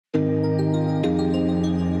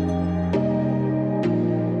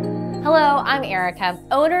Hello, I'm Erica,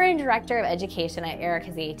 owner and director of education at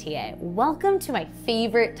Erica's ATA. Welcome to my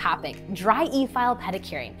favorite topic, dry e-file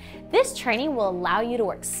pedicuring. This training will allow you to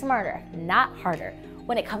work smarter, not harder,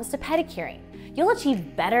 when it comes to pedicuring. You'll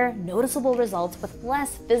achieve better, noticeable results with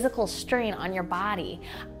less physical strain on your body.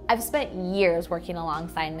 I've spent years working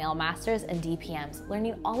alongside nail masters and DPMs,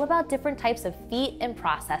 learning all about different types of feet and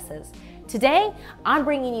processes. Today, I'm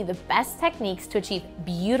bringing you the best techniques to achieve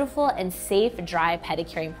beautiful and safe dry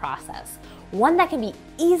pedicuring process. One that can be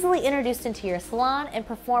easily introduced into your salon and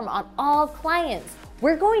perform on all clients.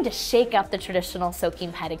 We're going to shake up the traditional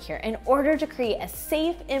soaking pedicure in order to create a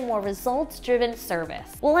safe and more results-driven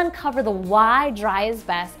service. We'll uncover the why dry is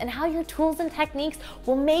best and how your tools and techniques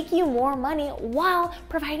will make you more money while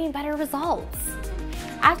providing better results.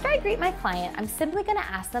 After I greet my client, I'm simply going to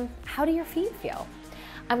ask them, how do your feet feel?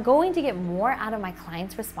 I'm going to get more out of my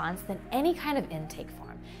client's response than any kind of intake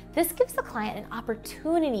form. This gives the client an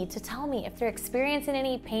opportunity to tell me if they're experiencing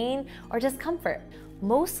any pain or discomfort.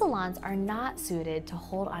 Most salons are not suited to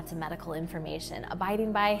hold onto medical information,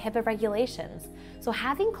 abiding by HIPAA regulations. So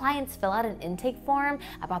having clients fill out an intake form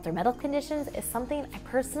about their medical conditions is something I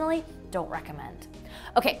personally don't recommend.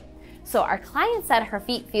 Okay, so our client said her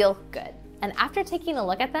feet feel good. And after taking a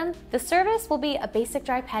look at them, the service will be a basic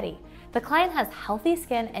dry pedi. The client has healthy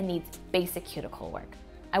skin and needs basic cuticle work.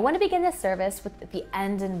 I want to begin this service with the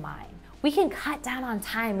end in mind. We can cut down on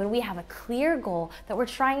time when we have a clear goal that we're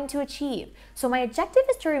trying to achieve. So my objective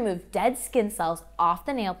is to remove dead skin cells off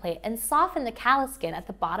the nail plate and soften the callus skin at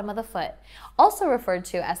the bottom of the foot, also referred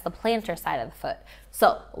to as the plantar side of the foot.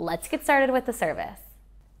 So let's get started with the service.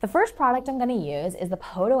 The first product I'm going to use is the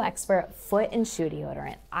Podoexpert Foot and Shoe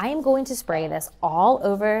Deodorant. I am going to spray this all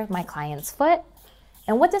over my client's foot.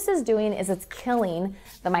 And what this is doing is it's killing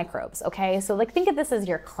the microbes, okay? So think of this as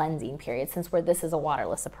your cleansing period, since this is a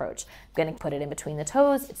waterless approach. I'm gonna put it in between the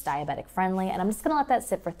toes, it's diabetic friendly, and I'm just gonna let that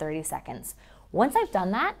sit for 30 seconds. Once I've done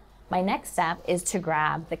that, my next step is to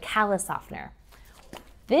grab the Callus softener.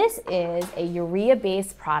 This is a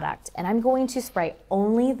urea-based product, and I'm going to spray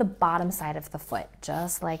only the bottom side of the foot,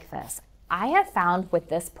 just like this. I have found with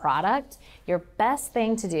this product, your best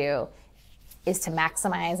thing to do is to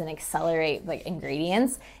maximize and accelerate the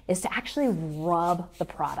ingredients, is to actually rub the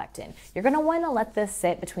product in. You're gonna wanna let this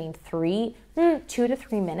sit between 2 to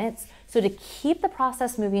 3 minutes. So to keep the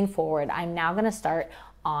process moving forward, I'm now gonna start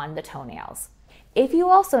on the toenails. If you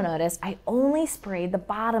also notice, I only sprayed the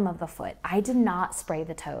bottom of the foot. I did not spray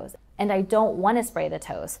the toes. And I don't want to spray the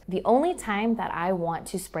toes. The only time that I want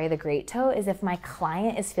to spray the great toe is if my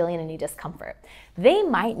client is feeling any discomfort. They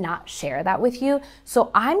might not share that with you, so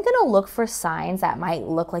I'm gonna look for signs that might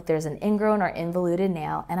look like there's an ingrown or involuted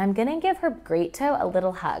nail, and I'm gonna give her great toe a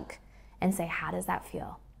little hug and say, how does that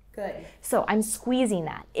feel? Good. So I'm squeezing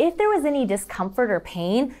that. If there was any discomfort or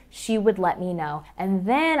pain, she would let me know, and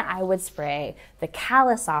then I would spray the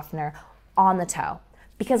Callus softener on the toe.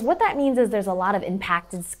 Because what that means is there's a lot of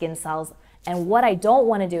impacted skin cells, and what I don't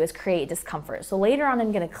want to do is create discomfort. So later on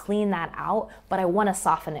I'm going to clean that out, but I want to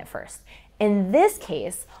soften it first. In this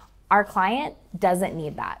case, our client doesn't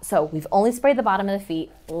need that. So we've only sprayed the bottom of the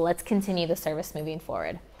feet. Let's continue the service moving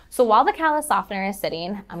forward. So while the Callus softener is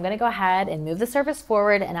sitting, I'm going to go ahead and move the service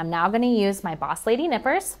forward, and I'm now going to use my Boss Lady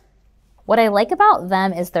nippers. What I like about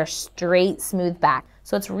them is they're straight, smooth back.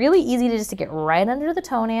 So it's really easy to just to get right under the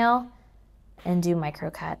toenail and do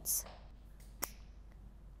micro cuts.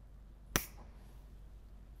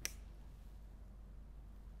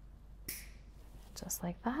 Just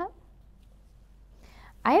like that.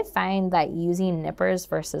 I find that using nippers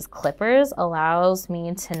versus clippers allows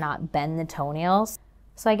me to not bend the toenails,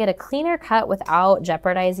 so I get a cleaner cut without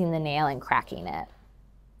jeopardizing the nail and cracking it.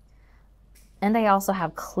 And I also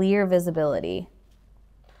have clear visibility.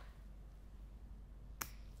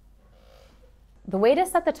 The way to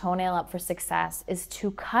set the toenail up for success is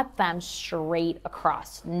to cut them straight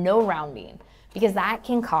across, no rounding, because that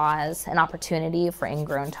can cause an opportunity for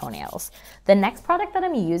ingrown toenails. The next product that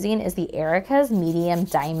I'm using is the Erica's Medium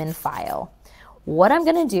Diamond File. What I'm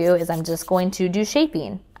gonna do is I'm just going to do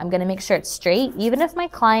shaping. I'm gonna make sure it's straight. Even if my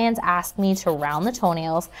clients ask me to round the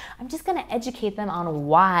toenails, I'm just gonna educate them on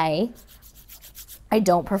why I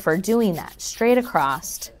don't prefer doing that, straight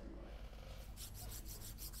across.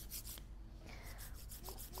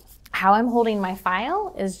 How I'm holding my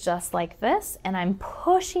file is just like this, and I'm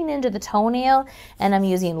pushing into the toenail, and I'm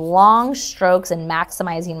using long strokes and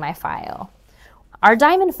maximizing my file. Our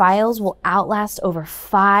diamond files will outlast over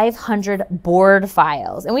 500 board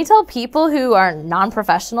files. And we tell people who are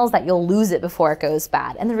non-professionals that you'll lose it before it goes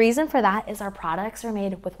bad. And the reason for that is our products are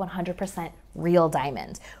made with 100% real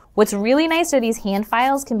diamond. What's really nice are these hand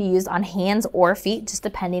files can be used on hands or feet, just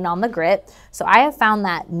depending on the grit. So I have found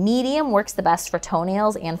that medium works the best for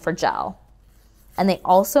toenails and for gel. And they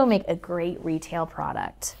also make a great retail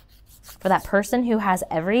product. For that person who has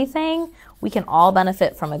everything, we can all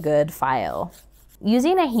benefit from a good file.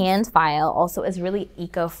 Using a hand file also is really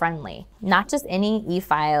eco-friendly. Not just any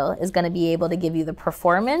e-file is going to be able to give you the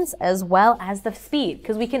performance as well as the speed,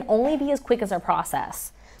 because we can only be as quick as our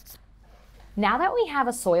process. Now that we have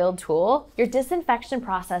a soiled tool, your disinfection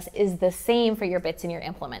process is the same for your bits and your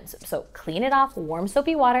implements. So clean it off, warm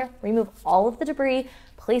soapy water, remove all of the debris,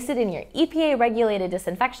 place it in your EPA regulated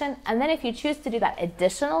disinfection, and then if you choose to do that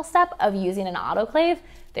additional step of using an autoclave,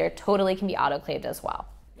 there totally can be autoclaved as well.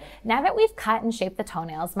 Now that we've cut and shaped the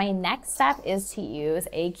toenails, my next step is to use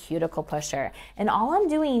a cuticle pusher. And all I'm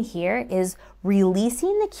doing here is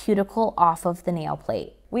releasing the cuticle off of the nail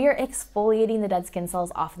plate. We are exfoliating the dead skin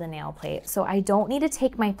cells off of the nail plate. So I don't need to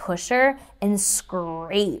take my pusher and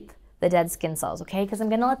scrape the dead skin cells, okay? Because I'm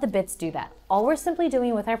gonna let the bits do that. All we're simply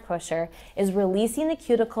doing with our pusher is releasing the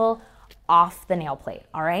cuticle off the nail plate,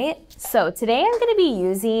 all right? So today I'm gonna be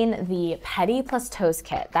using the Pedi plus Toes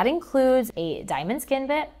kit. That includes a diamond skin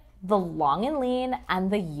bit, the long and lean, and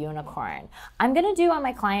the unicorn. I'm gonna do on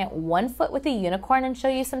my client one foot with the unicorn and show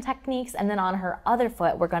you some techniques, and then on her other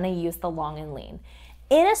foot, we're gonna use the long and lean.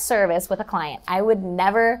 In a service with a client, I would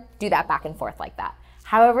never do that back and forth like that.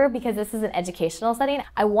 However, because this is an educational setting,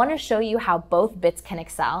 I want to show you how both bits can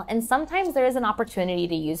excel, and sometimes there is an opportunity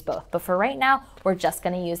to use both, but for right now, we're just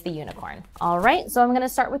going to use the unicorn. All right, so I'm going to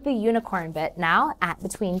start with the unicorn bit now at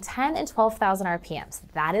between 10 and 12,000 RPMs.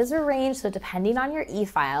 That is a range, so depending on your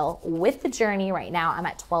e-file, with the journey right now, I'm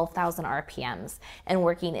at 12,000 RPMs and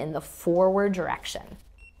working in the forward direction.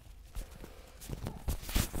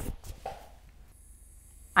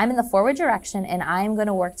 I'm in the forward direction and I'm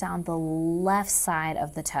gonna work down the left side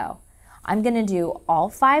of the toe. I'm gonna do all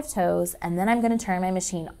 5 toes and then I'm gonna turn my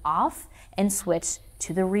machine off and switch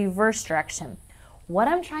to the reverse direction. What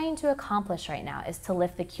I'm trying to accomplish right now is to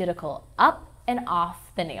lift the cuticle up and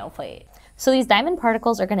off the nail plate. So these diamond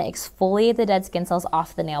particles are gonna exfoliate the dead skin cells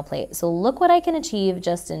off the nail plate. So look what I can achieve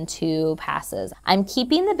just in 2 passes. I'm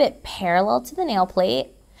keeping the bit parallel to the nail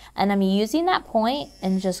plate and I'm using that point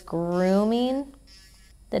and just grooming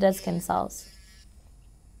the dead skin cells.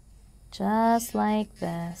 Just like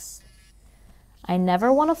this. I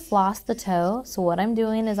never want to floss the toe, so what I'm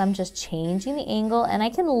doing is I'm just changing the angle and I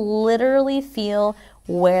can literally feel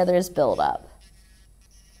where there's buildup.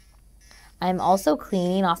 I'm also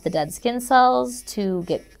cleaning off the dead skin cells to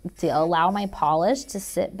allow my polish to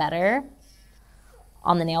sit better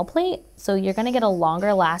on the nail plate, so you're gonna get a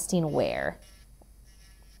longer lasting wear.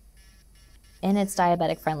 And it's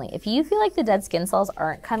diabetic friendly. If you feel like the dead skin cells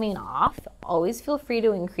aren't coming off, always feel free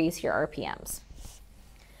to increase your RPMs.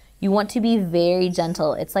 You want to be very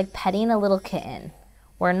gentle. It's like petting a little kitten.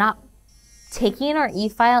 We're not taking our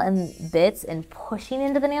e-file and bits and pushing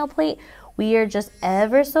into the nail plate. We are just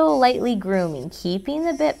ever so lightly grooming, keeping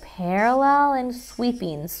the bit parallel and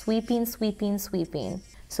sweeping, sweeping, sweeping, sweeping.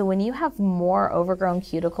 So when you have more overgrown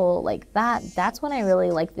cuticle like that, that's when I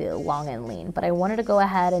really like the long and lean. But I wanted to go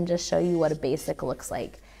ahead and just show you what a basic looks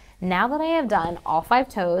like. Now that I have done all 5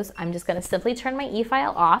 toes, I'm just gonna simply turn my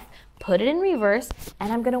e-file off, put it in reverse,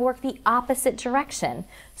 and I'm gonna work the opposite direction.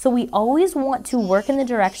 So we always want to work in the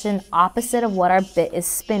direction opposite of what our bit is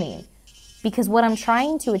spinning, because what I'm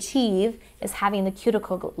trying to achieve is having the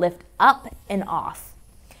cuticle lift up and off.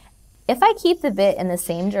 If I keep the bit in the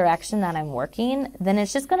same direction that I'm working, then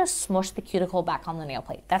it's just gonna smush the cuticle back on the nail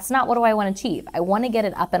plate. That's not what I wanna achieve. I wanna get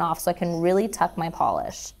it up and off so I can really tuck my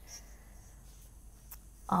polish.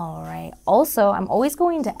 All right, also, I'm always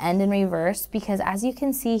going to end in reverse because as you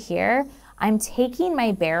can see here, I'm taking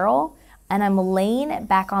my barrel and I'm laying it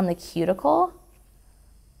back on the cuticle,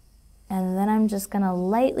 and then I'm just gonna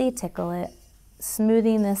lightly tickle it,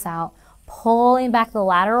 smoothing this out, pulling back the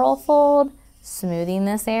lateral fold, smoothing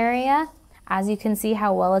this area. As you can see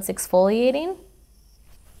how well it's exfoliating.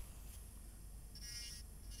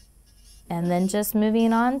 And then just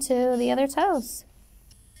moving on to the other toes.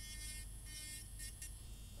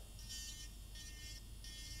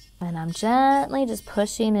 And I'm gently just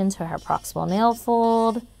pushing into her proximal nail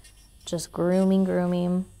fold, just grooming,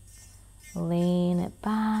 grooming, laying it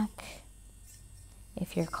back.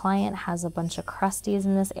 If your client has a bunch of crusties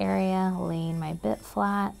in this area, laying my bit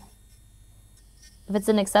flat. If it's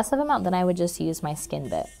an excessive amount, then I would just use my skin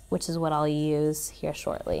bit, which is what I'll use here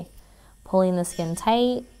shortly. Pulling the skin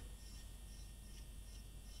tight.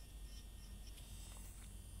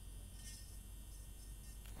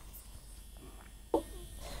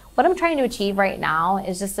 What What I'm trying to achieve right now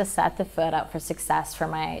is just to set the foot up for success for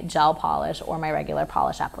my gel polish or my regular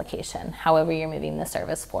polish application, however you're moving the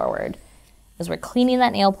service forward. As we're cleaning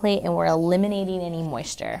that nail plate and we're eliminating any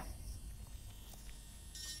moisture.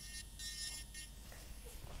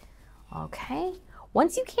 Okay,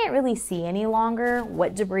 once you can't really see any longer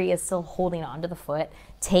what debris is still holding onto the foot,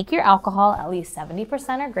 take your alcohol, at least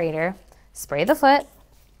 70% or greater, spray the foot,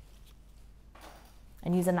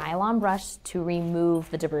 and use a nylon brush to remove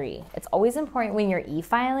the debris. It's always important when you're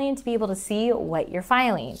e-filing to be able to see what you're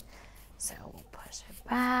filing. So we'll push it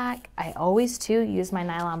back. I always too use my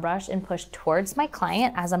nylon brush and push towards my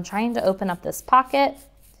client as I'm trying to open up this pocket.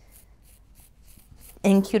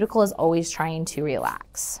 And cuticle is always trying to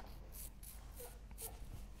relax.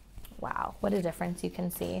 Wow, what a difference you can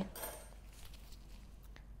see.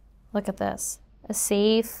 Look at this, a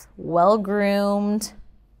safe, well-groomed.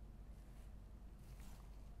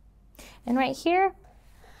 And right here,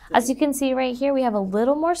 as you can see right here, we have a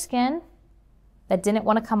little more skin that didn't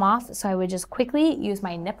want to come off, so I would just quickly use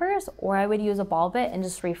my nippers, or I would use a ball bit and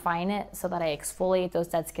just refine it so that I exfoliate those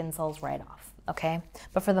dead skin cells right off, okay?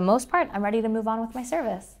 But for the most part, I'm ready to move on with my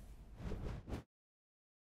service.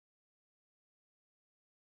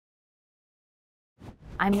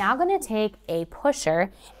 I'm now going to take a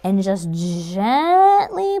pusher and just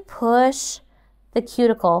gently push the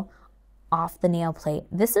cuticle off the nail plate.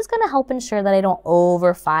 This is going to help ensure that I don't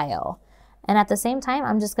overfile. And at the same time,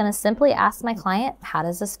 I'm just going to simply ask my client, how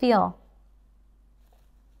does this feel?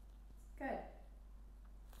 Good.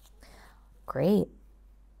 Great.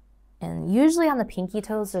 And usually on the pinky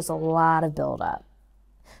toes, there's a lot of buildup.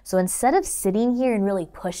 So instead of sitting here and really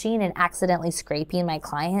pushing and accidentally scraping my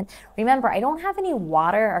client, remember, I don't have any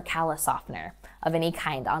water or callus softener of any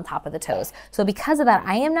kind on top of the toes. So because of that,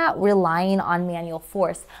 I am not relying on manual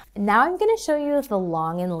force. Now I'm going to show you the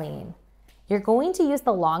long and lean. You're going to use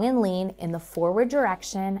the long and lean in the forward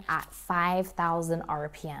direction at 5,000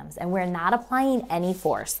 RPMs, and we're not applying any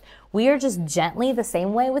force. We are just gently, the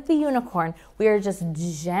same way with the unicorn, we are just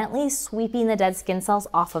gently sweeping the dead skin cells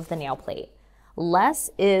off of the nail plate. Less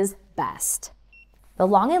is best. The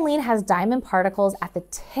long and lean has diamond particles at the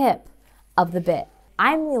tip of the bit.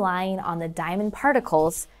 I'm relying on the diamond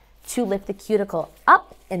particles to lift the cuticle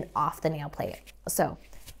up and off the nail plate. So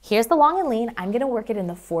here's the long and lean. I'm gonna work it in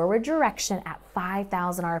the forward direction at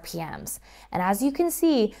 5,000 RPMs. And as you can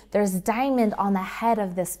see, there's diamond on the head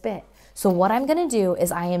of this bit. So what I'm gonna do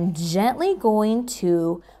is I am gently going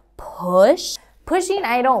to push. Pushing,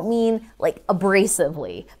 I don't mean like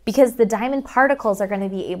abrasively, because the diamond particles are going to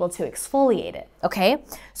be able to exfoliate it, okay?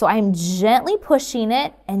 So I'm gently pushing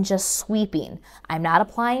it and just sweeping. I'm not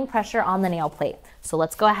applying pressure on the nail plate. So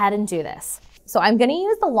let's go ahead and do this. So I'm going to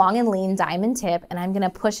use the long and lean diamond tip, and I'm going to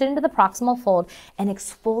push it into the proximal fold and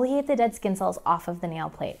exfoliate the dead skin cells off of the nail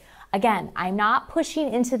plate. Again, I'm not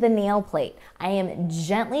pushing into the nail plate. I am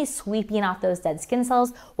gently sweeping off those dead skin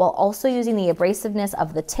cells while also using the abrasiveness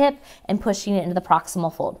of the tip and pushing it into the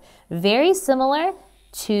proximal fold. Very similar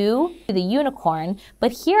to the unicorn,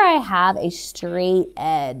 but here I have a straight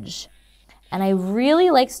edge. And I really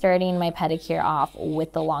like starting my pedicure off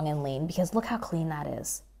with the long and lean because look how clean that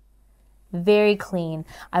is. Very clean.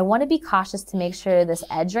 I want to be cautious to make sure this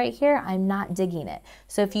edge right here, I'm not digging it.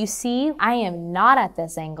 So if you see, I am not at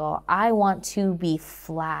this angle. I want to be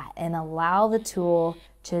flat and allow the tool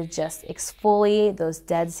to just exfoliate those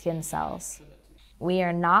dead skin cells. We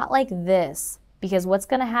are not like this because what's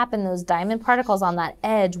going to happen, those diamond particles on that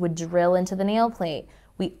edge would drill into the nail plate.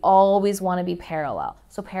 We always want to be parallel.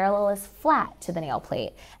 So parallel is flat to the nail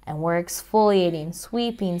plate. And we're exfoliating,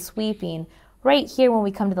 sweeping, sweeping. Right here, when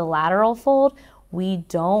we come to the lateral fold, we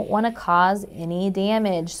don't want to cause any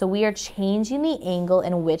damage. So we are changing the angle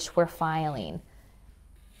in which we're filing.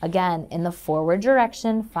 Again, in the forward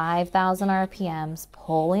direction, 5,000 RPMs,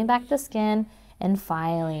 pulling back the skin and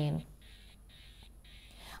filing.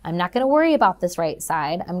 I'm not going to worry about this right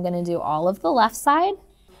side. I'm going to do all of the left side,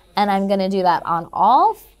 and I'm going to do that on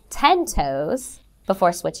all 10 toes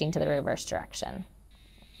before switching to the reverse direction.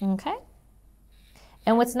 Okay?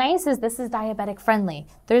 And what's nice is this is diabetic friendly.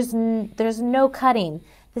 There's no cutting.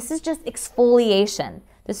 This is just exfoliation.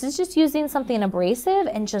 This is just using something abrasive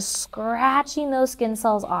and just scratching those skin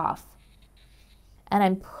cells off. And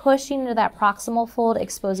I'm pushing into that proximal fold,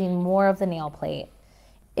 exposing more of the nail plate.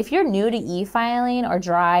 If you're new to e-filing or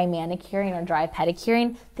dry manicuring or dry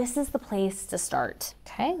pedicuring, this is the place to start.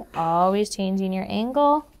 Okay, always changing your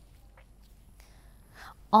angle.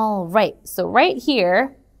 All right, so right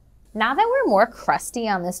here, now that we're more crusty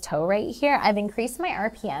on this toe right here, I've increased my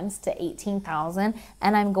RPMs to 18,000,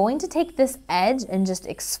 and I'm going to take this edge and just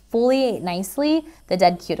exfoliate nicely the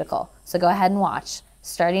dead cuticle. So go ahead and watch.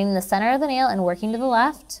 Starting in the center of the nail and working to the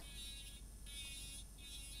left.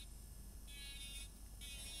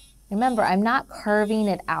 Remember, I'm not curving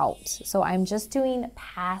it out, so I'm just doing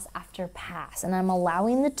pass after pass, and I'm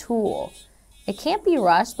allowing the tool. It can't be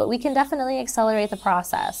rushed, but we can definitely accelerate the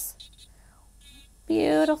process.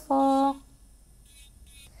 Beautiful.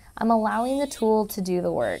 I'm allowing the tool to do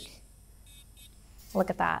the work. Look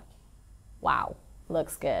at that. Wow,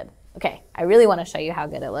 looks good. Okay, I really want to show you how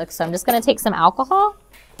good it looks, so I'm just going to take some alcohol.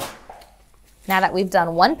 Now that we've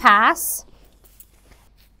done one pass,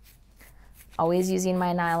 always using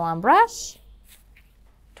my nylon brush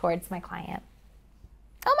towards my client.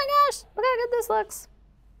 Oh my gosh, look how good this looks.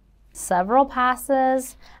 Several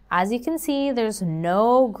passes. As you can see, there's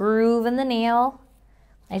no groove in the nail.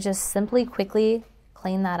 I just simply quickly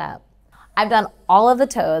clean that up. I've done all of the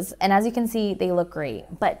toes, and as you can see, they look great.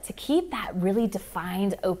 But to keep that really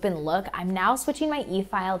defined open look, I'm now switching my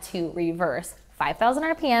e-file to reverse 5,000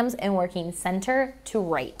 RPMs and working center to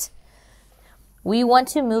right. We want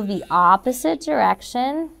to move the opposite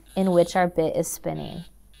direction in which our bit is spinning.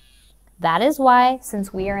 That is why,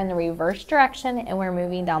 since we are in the reverse direction and we're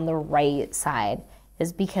moving down the right side,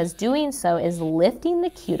 is because doing so is lifting the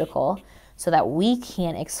cuticle so that we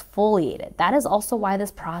can exfoliate it. That is also why this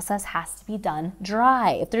process has to be done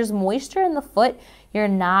dry. If there's moisture in the foot, you're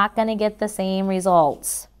not gonna get the same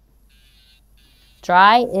results.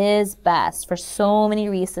 Dry is best for so many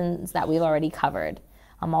reasons that we've already covered.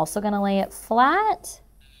 I'm also gonna lay it flat.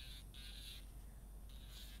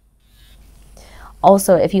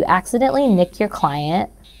 Also, if you accidentally nick your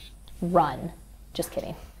client, run. Just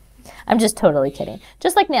kidding. I'm just totally kidding.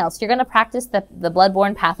 Just like nails, you're gonna practice the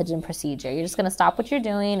bloodborne pathogen procedure. You're just gonna stop what you're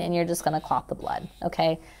doing and you're just gonna clot the blood,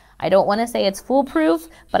 okay? I don't wanna say it's foolproof,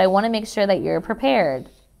 but I wanna make sure that you're prepared.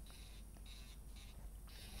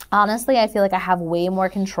 Honestly, I feel like I have way more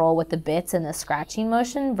control with the bits and the scratching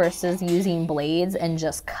motion versus using blades and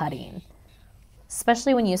just cutting.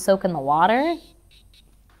 Especially when you soak in the water.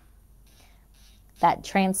 That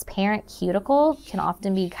transparent cuticle can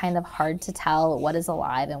often be kind of hard to tell what is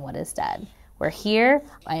alive and what is dead. Where here,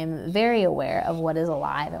 I am very aware of what is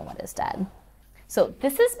alive and what is dead. So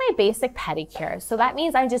this is my basic pedicure. So that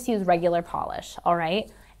means I just use regular polish, all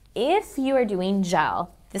right? If you are doing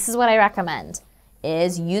gel, this is what I recommend,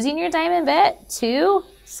 is using your diamond bit to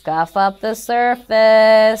scuff up the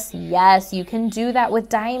surface. Yes, you can do that with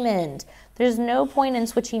diamond. There's no point in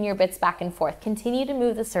switching your bits back and forth. Continue to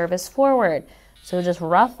move the surface forward. So just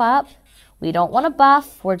rough up. We don't want to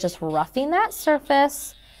buff. We're just roughing that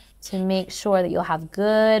surface to make sure that you'll have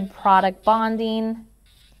good product bonding.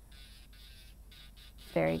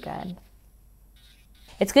 Very good.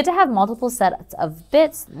 It's good to have multiple sets of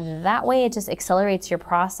bits. That way it just accelerates your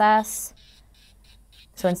process.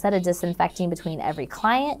 So instead of disinfecting between every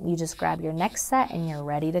client, you just grab your next set and you're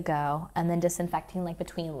ready to go. And then disinfecting like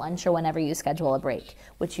between lunch or whenever you schedule a break,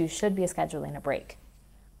 which you should be scheduling a break.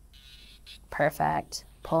 Perfect.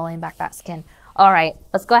 Pulling back that skin. All right,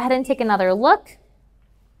 let's go ahead and take another look.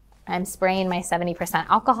 I'm spraying my 70%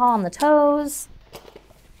 alcohol on the toes,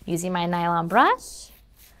 using my nylon brush,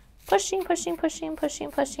 pushing, pushing, pushing,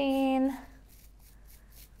 pushing, pushing.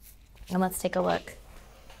 And let's take a look.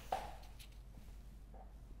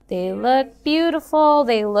 They look beautiful,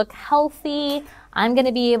 they look healthy. I'm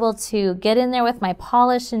gonna be able to get in there with my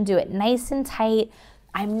polish and do it nice and tight.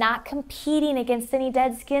 I'm not competing against any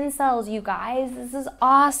dead skin cells, you guys. This is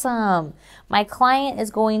awesome. My client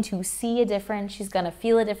is going to see a difference, she's gonna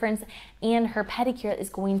feel a difference, and her pedicure is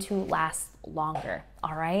going to last longer,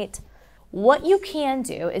 all right? What you can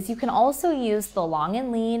do is you can also use the long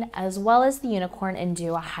and lean as well as the unicorn and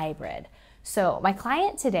do a hybrid. So my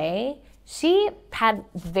client today, she had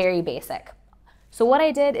very basic. So what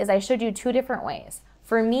I did is I showed you two different ways.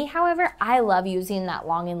 For me, however, I love using that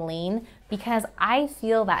long and lean because I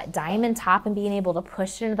feel that diamond top and being able to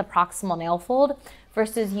push it into the proximal nail fold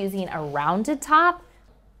versus using a rounded top,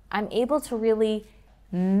 I'm able to really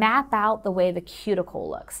map out the way the cuticle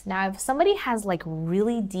looks. Now, if somebody has like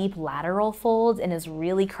really deep lateral folds and is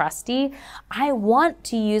really crusty, I want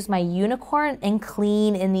to use my unicorn and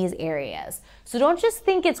clean in these areas. So don't just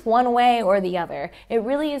think it's one way or the other. It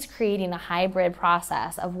really is creating a hybrid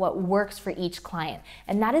process of what works for each client.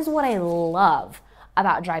 And that is what I love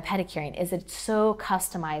about dry pedicuring, is it's so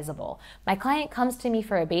customizable. My client comes to me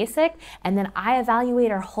for a basic and then I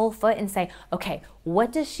evaluate her whole foot and say, okay,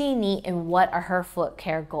 what does she need and what are her foot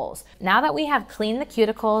care goals? Now that we have cleaned the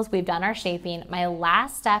cuticles, we've done our shaping, my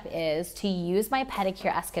last step is to use my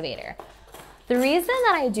pedicure excavator. The reason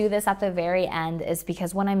that I do this at the very end is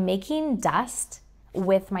because when I'm making dust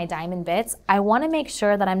with my diamond bits, I want to make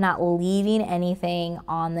sure that I'm not leaving anything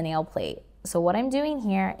on the nail plate. So what I'm doing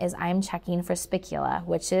here is I'm checking for spicula,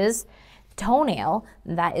 which is toenail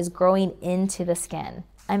that is growing into the skin.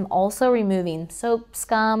 I'm also removing soap,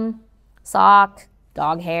 scum, sock,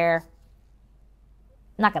 dog hair.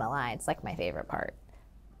 Not gonna lie, it's like my favorite part.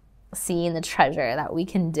 Seeing the treasure that we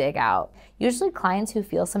can dig out. Usually clients who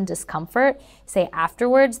feel some discomfort say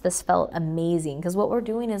afterwards, this felt amazing, because what we're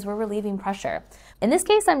doing is we're relieving pressure. In this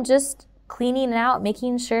case, I'm just cleaning it out,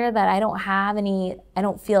 making sure that I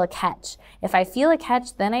don't feel a catch. If I feel a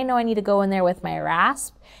catch, then I know I need to go in there with my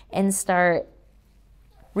rasp and start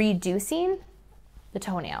reducing the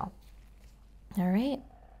toenail. All right.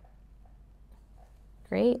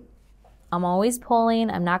 Great. I'm always pulling,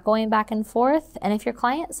 I'm not going back and forth. And if your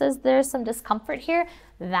client says there's some discomfort here,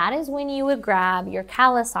 that is when you would grab your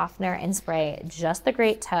callus softener and spray just the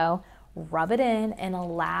great toe, rub it in, and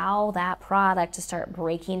allow that product to start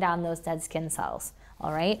breaking down those dead skin cells.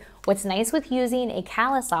 All right. What's nice with using a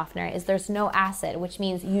callus softener is there's no acid, which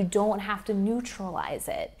means you don't have to neutralize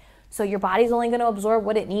it. So your body's only going to absorb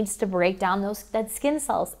what it needs to break down those dead skin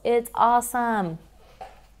cells. It's awesome.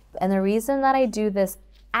 And the reason that I do this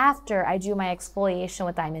after I do my exfoliation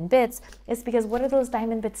with diamond bits is because what are those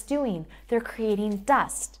diamond bits doing? They're creating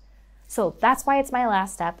dust. So that's why it's my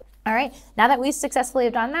last step. All right, now that we successfully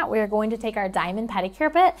have done that, we're going to take our diamond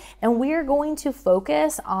pedicure bit and we're going to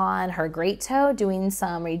focus on her great toe, doing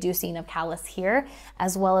some reducing of callus here,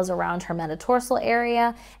 as well as around her metatarsal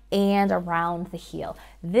area and around the heel.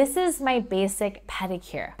 This is my basic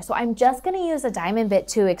pedicure. So I'm just gonna use a diamond bit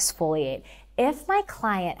to exfoliate. If my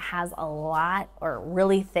client has a lot or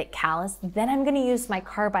really thick callus, then I'm gonna use my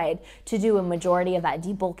carbide to do a majority of that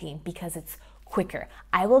debulking because it's quicker.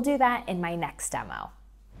 I will do that in my next demo.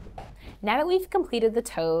 Now that we've completed the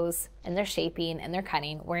toes and their shaping and their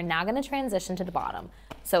cutting, we're now gonna transition to the bottom.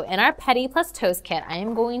 So in our Pedi plus toes kit, I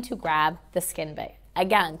am going to grab the skin bit.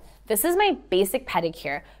 Again, this is my basic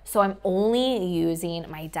pedicure, so I'm only using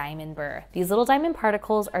my diamond burr. These little diamond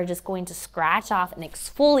particles are just going to scratch off and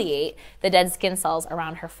exfoliate the dead skin cells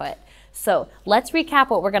around her foot. So let's recap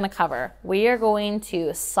what we're gonna cover. We are going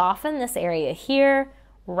to soften this area here,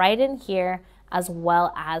 right in here, as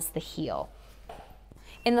well as the heel.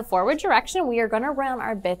 In the forward direction, we are gonna run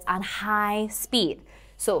our bits on high speed.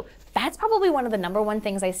 So that's probably one of the #1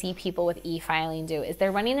 things I see people with e-filing do, is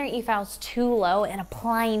they're running their e-files too low and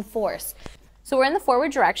applying force. So we're in the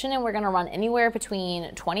forward direction and we're gonna run anywhere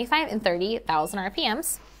between 25 and 30,000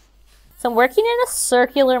 RPMs. So I'm working in a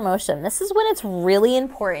circular motion. This is when it's really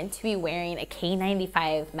important to be wearing a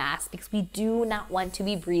K95 mask because we do not want to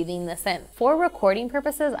be breathing this in. For recording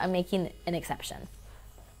purposes, I'm making an exception.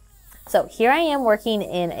 So here I am working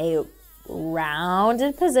in a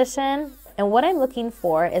rounded position. And what I'm looking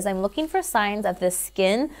for is I'm looking for signs of the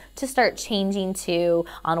skin to start changing to,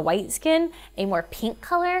 on white skin, a more pink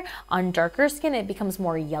color. On darker skin, it becomes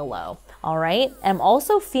more yellow. All right. I'm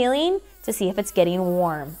also feeling to see if it's getting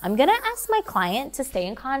warm. I'm gonna ask my client to stay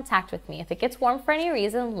in contact with me. If it gets warm for any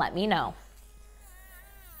reason, let me know.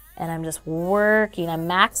 And I'm just working, I'm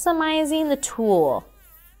maximizing the tool.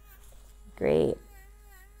 Great.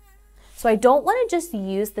 So I don't want to just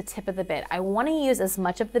use the tip of the bit. I want to use as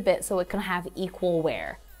much of the bit so it can have equal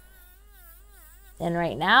wear. And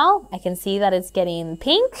right now I can see that it's getting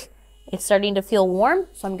pink. It's starting to feel warm,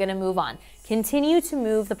 so I'm going to move on. Continue to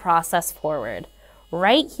move the process forward.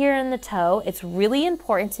 Right here in the toe, it's really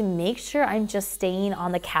important to make sure I'm just staying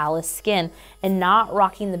on the callus skin and not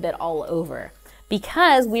rocking the bit all over.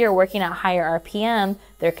 Because we are working at higher RPM,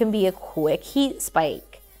 there can be a quick heat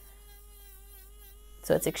spike.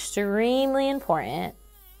 So it's extremely important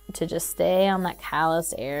to just stay on that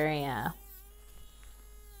callus area.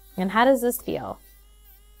 And how does this feel?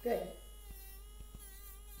 Good.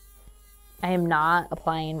 I am not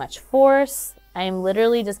applying much force. I am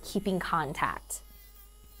literally just keeping contact.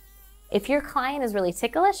 If your client is really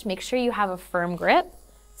ticklish, make sure you have a firm grip.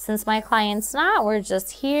 Since my client's not, we're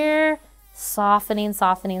just here softening,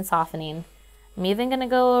 softening, softening. I'm even gonna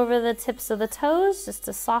go over the tips of the toes just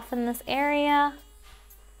to soften this area.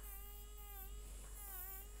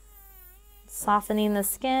 Softening the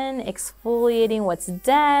skin, exfoliating what's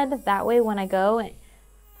dead. That way when I go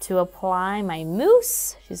to apply my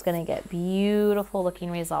mousse, she's gonna get beautiful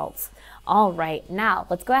looking results. All right, now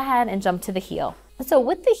let's go ahead and jump to the heel. So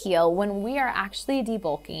with the heel, when we are actually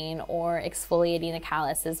debulking or exfoliating the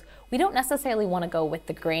calluses, we don't necessarily want to go with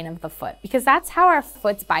the grain of the foot because that's how our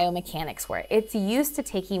foot's biomechanics work. It's used to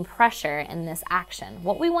taking pressure in this action.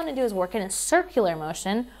 What we want to do is work in a circular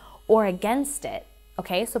motion or against it.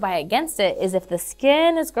 Okay, so by against it is if the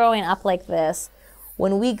skin is growing up like this,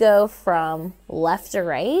 when we go from left to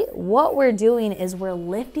right, what we're doing is we're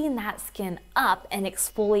lifting that skin up and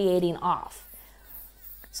exfoliating off.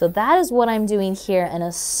 So that is what I'm doing here in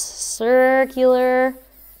a circular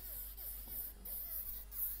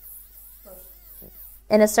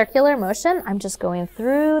motion. I'm just going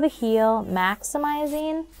through the heel,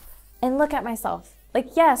 maximizing, and look at myself.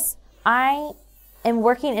 Like, yes, I am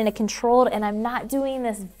working in a controlled, and I'm not doing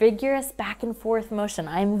this vigorous back and forth motion.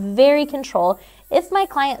 I'm very controlled. If my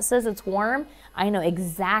client says it's warm, I know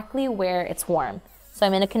exactly where it's warm. So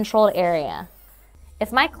I'm in a controlled area.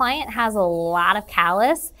 If my client has a lot of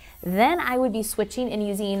callus, then I would be switching and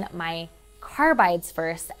using my carbides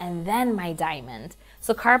first and then my diamond.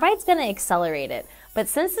 So carbide's gonna accelerate it. But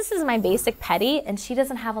since this is my basic pedi and she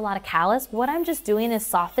doesn't have a lot of callus, what I'm just doing is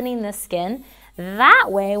softening the skin. That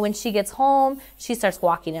way, when she gets home, she starts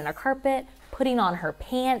walking in her carpet, putting on her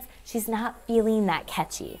pants, she's not feeling that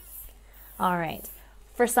catchy. All right,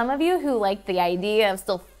 for some of you who like the idea of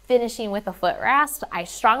still finishing with a foot rasp, I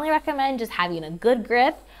strongly recommend just having a good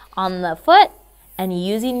grip on the foot and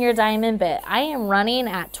using your diamond bit. I am running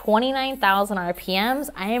at 29,000 RPMs.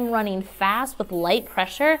 I am running fast with light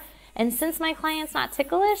pressure. And since my client's not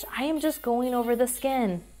ticklish, I am just going over the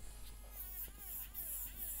skin.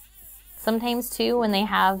 Sometimes too, when they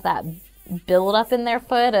have that buildup in their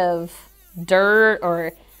foot of dirt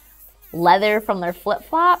or leather from their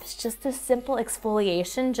flip-flops, just a simple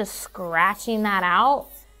exfoliation, just scratching that out,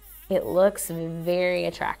 it looks very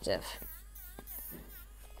attractive.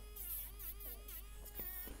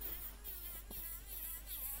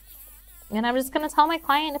 And I'm just gonna tell my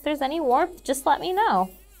client, if there's any warmth, just let me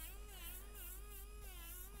know.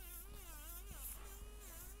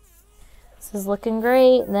 This is looking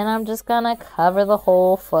great. Then I'm just gonna cover the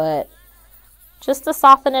whole foot just to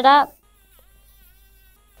soften it up.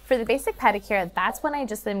 For the basic pedicure, that's when I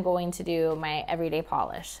just am going to do my everyday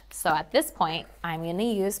polish. So at this point, I'm gonna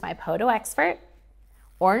use my Podoexpert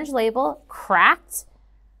Orange Label Cracked,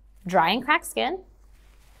 Dry and Cracked Skin.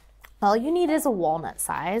 All you need is a walnut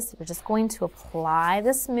size. You're just going to apply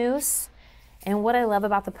this mousse. And what I love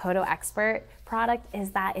about the Podoexpert product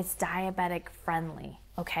is that it's diabetic friendly,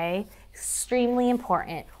 okay? Extremely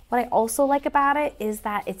important. What I also like about it is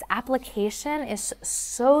that its application is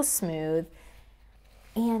so smooth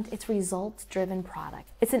and it's results-driven product.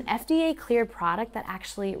 It's an FDA cleared product that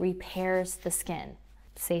actually repairs the skin.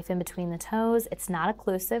 Safe in between the toes. It's not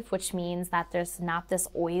occlusive, which means that there's not this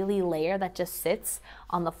oily layer that just sits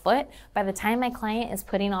on the foot. By the time my client is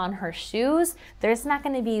putting on her shoes, there's not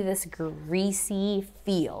gonna be this greasy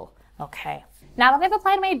feel, okay? Now that I've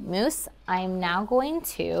applied my mousse, I'm now going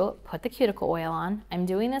to put the cuticle oil on. I'm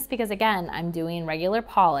doing this because, again, I'm doing regular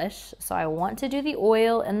polish, so I want to do the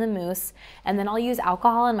oil and the mousse, and then I'll use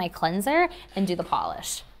alcohol in my cleanser and do the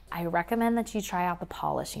polish. I recommend that you try out the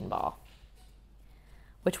polishing ball,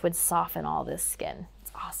 which would soften all this skin.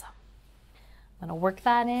 It's awesome. I'm gonna work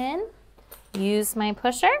that in, use my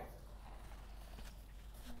pusher.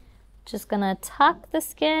 Just gonna tuck the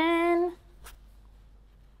skin.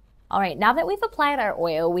 All right, now that we've applied our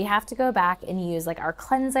oil, we have to go back and use like our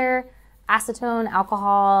cleanser, acetone,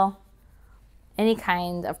 alcohol, any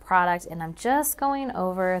kind of product, and I'm just going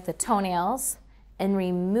over the toenails and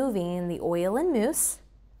removing the oil and mousse,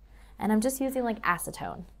 and I'm just using like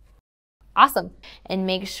acetone. Awesome. And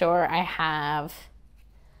make sure I have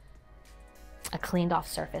a cleaned off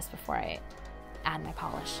surface before I add my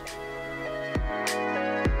polish.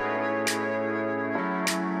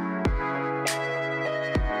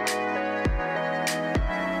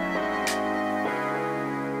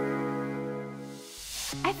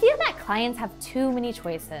 I feel that clients have too many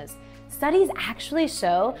choices. Studies actually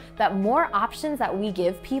show that more options that we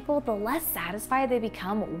give people, the less satisfied they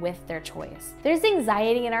become with their choice. There's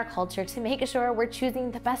anxiety in our culture to make sure we're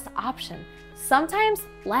choosing the best option. Sometimes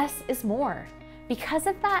less is more. Because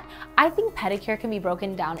of that, I think pedicure can be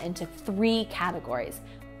broken down into 3 categories: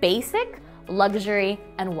 basic, luxury,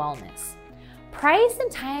 and wellness. Price and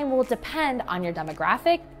time will depend on your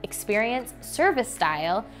demographic, experience, service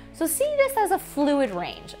style, so see this as a fluid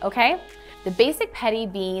range, okay? The basic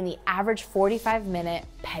pedi, being the average 45-minute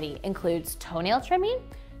pedi, includes toenail trimming,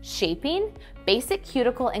 shaping, basic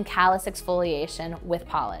cuticle and callus exfoliation with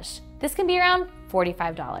polish. This can be around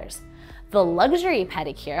 $45. The luxury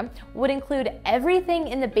pedicure would include everything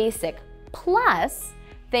in the basic, plus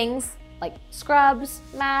things like scrubs,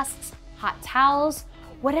 masks, hot towels,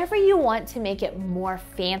 whatever you want to make it more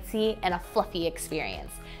fancy and a fluffy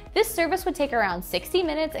experience. This service would take around 60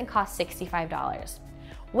 minutes and cost $65.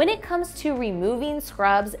 When it comes to removing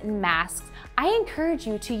scrubs and masks, I encourage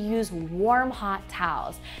you to use warm hot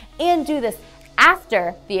towels and do this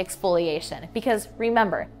after the exfoliation, because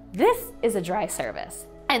remember, this is a dry service.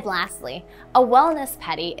 And lastly, a wellness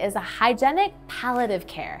pedi is a hygienic palliative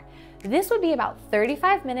care. This would be about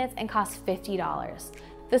 35 minutes and costs $50.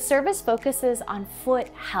 The service focuses on foot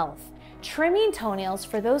health, trimming toenails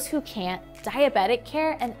for those who can't, diabetic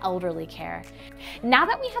care, and elderly care. Now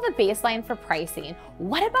that we have a baseline for pricing,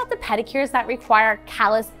 what about the pedicures that require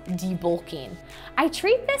callus debulking? I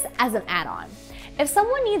treat this as an add-on. If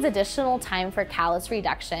someone needs additional time for callus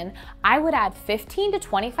reduction, I would add 15 to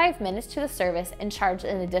 25 minutes to the service and charge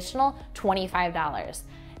an additional $25.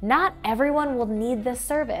 Not everyone will need this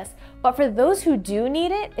service, but for those who do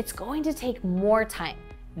need it, it's going to take more time.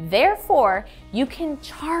 Therefore, you can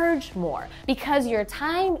charge more because your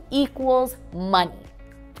time equals money.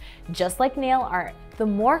 Just like nail art, the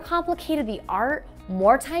more complicated the art,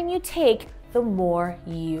 more time you take, the more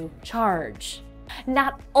you charge.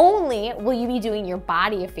 Not only will you be doing your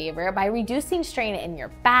body a favor by reducing strain in your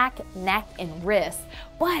back, neck, and wrists,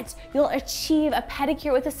 but you'll achieve a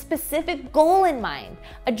pedicure with a specific goal in mind.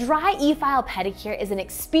 A dry e-file pedicure is an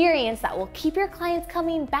experience that will keep your clients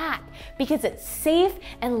coming back because it's safe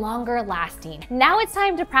and longer lasting. Now it's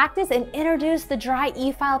time to practice and introduce the dry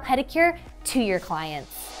e-file pedicure to your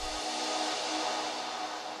clients.